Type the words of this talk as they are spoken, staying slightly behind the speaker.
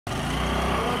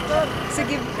So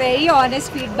give very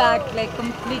honest feedback, like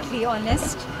completely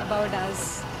honest about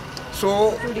us.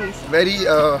 So,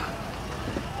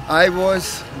 I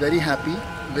was very happy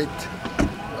with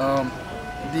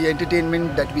the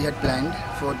entertainment that we had planned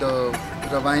for the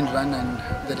Ravine Run and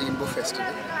the Rainbow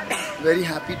Festival. Very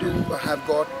happy to have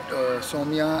got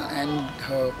Soumya and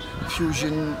her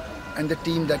Fusion and the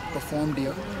team that performed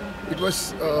here. It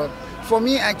was, for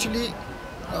me actually,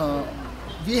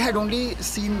 we had only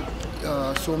seen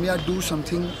Soumya do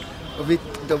something with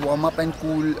the warm-up and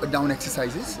cool down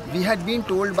exercises. We had been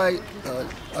told by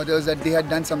others that they had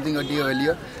done something a day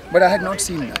earlier, but I had not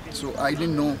seen that. So I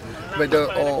didn't know whether,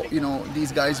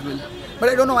 these guys will. But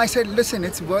I don't know, I said, listen,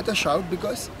 it's worth a shout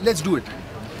because let's do it.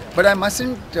 But I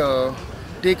mustn't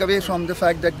take away from the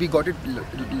fact that we got it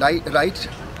right.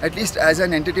 At least as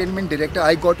an entertainment director,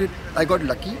 I got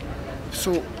lucky.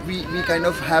 So we kind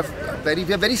of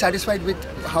we are very satisfied with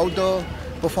how the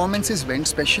performances went,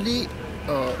 especially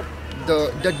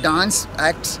the dance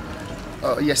acts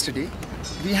yesterday.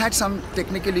 We had some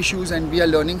technical issues and we are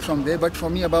learning from there, but for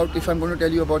me, if I'm going to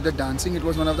tell you about the dancing, it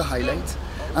was one of the highlights.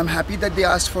 I'm happy that they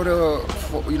asked for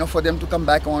them to come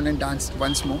back on and dance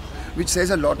once more, which says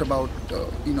a lot about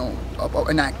about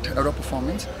an act or a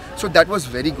performance. So that was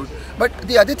very good. But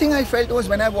the other thing I felt was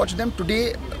when I watched them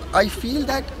today, I feel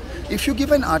that if you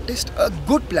give an artist a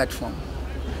good platform,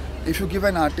 if you give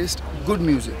an artist good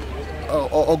music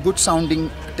or good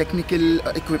sounding technical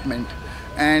equipment,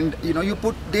 and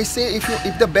they say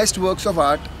if the best works of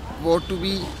art were to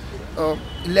be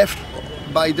left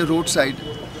by the roadside,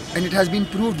 and it has been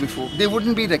proved before, they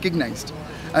wouldn't be recognized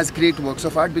as great works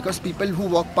of art because people who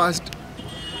walk past,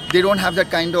 they don't have that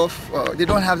kind of they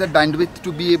don't have that bandwidth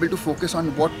to be able to focus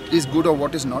on what is good or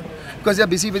what is not, because they are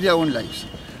busy with their own lives.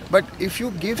 But if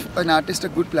you give an artist a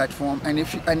good platform, and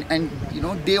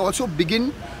they also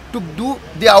begin to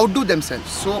they outdo themselves.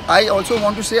 So I also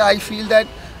want to say, I feel that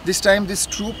this time this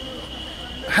troupe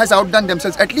has outdone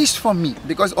themselves, at least for me,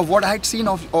 because of what I had seen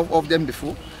of them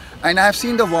before. And I have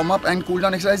seen the warm-up and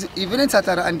cool-down exercise even in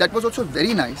Satara, and that was also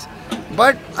very nice.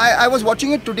 But I was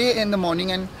watching it today in the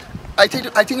morning, and I think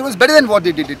it was better than what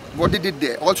they did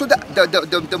there. Also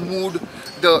the mood,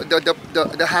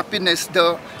 the happiness,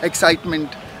 the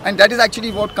excitement, and that is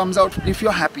actually what comes out if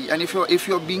you're happy and if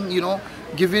you're being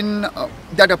given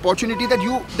that opportunity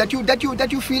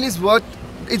that you feel is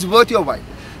worth your while.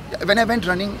 When I went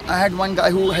running, I had one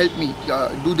guy who helped me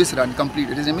do this run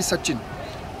completed. His name is Sachin.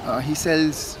 He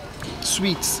sells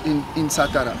sweets in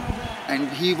Satara, and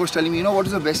he was telling me, what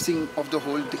is the best thing of the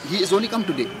whole thing? He has only come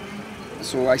today.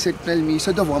 So I said, tell me. He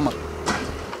said, the warm-up.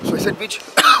 So I said, which?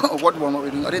 What warm-up are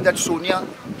you doing? Arey, that's Sonia.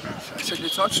 I said,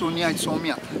 it's not Sonia, it's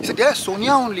Soumya. He said, yeah,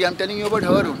 Sonia only. I'm telling you about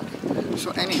her only.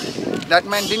 So anyway, that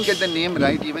man didn't get the name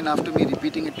right even after me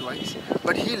repeating it twice.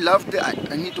 But he loved the act,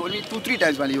 and he told me 2-3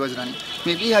 times while he was running.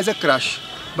 Maybe he has a crush,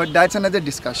 but that's another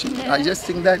discussion. I just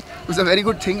think that it was a very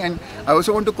good thing, and I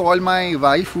also want to call my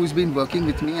wife who's been working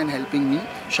with me and helping me.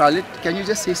 Charlotte, can you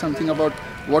just say something about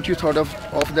what you thought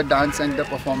of the dance and the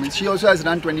performance? She also has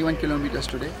run 21 kilometers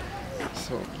today.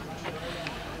 So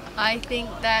I think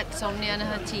that Soumya and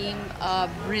her team are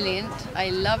brilliant. I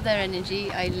love their energy,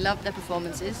 I love their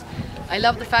performances. I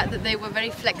love the fact that they were very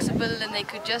flexible and they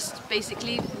could just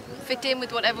basically fit in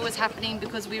with whatever was happening,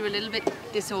 because we were a little bit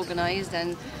disorganized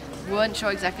and weren't sure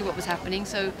exactly what was happening.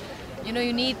 So,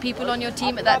 you need people on your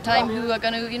team at that time who are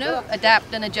going to,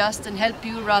 adapt and adjust and help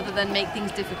you rather than make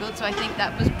things difficult. So I think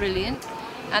that was brilliant.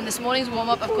 And this morning's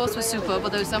warm-up, of course, was superb,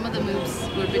 although some of the moves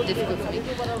were a bit difficult for me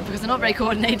because they're not very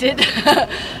coordinated.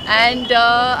 And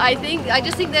I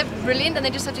just think they're brilliant, and they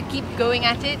just have to keep going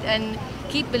at it and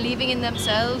keep believing in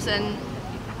themselves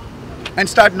and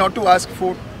start not to ask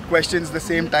 4 questions the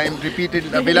same time,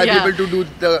 repeated. Will I be able to do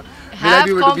the? Have will I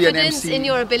be able to be an confidence MC? in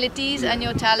your abilities and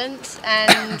your talents,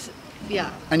 and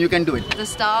yeah. And you can do it. The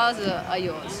stars are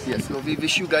yours. Yes, so we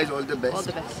wish you guys all the best. All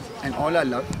the best. And all our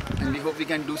love. And we hope we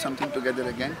can do something together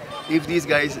again, if these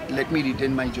guys let me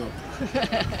retain my job.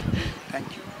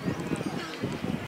 Thank you.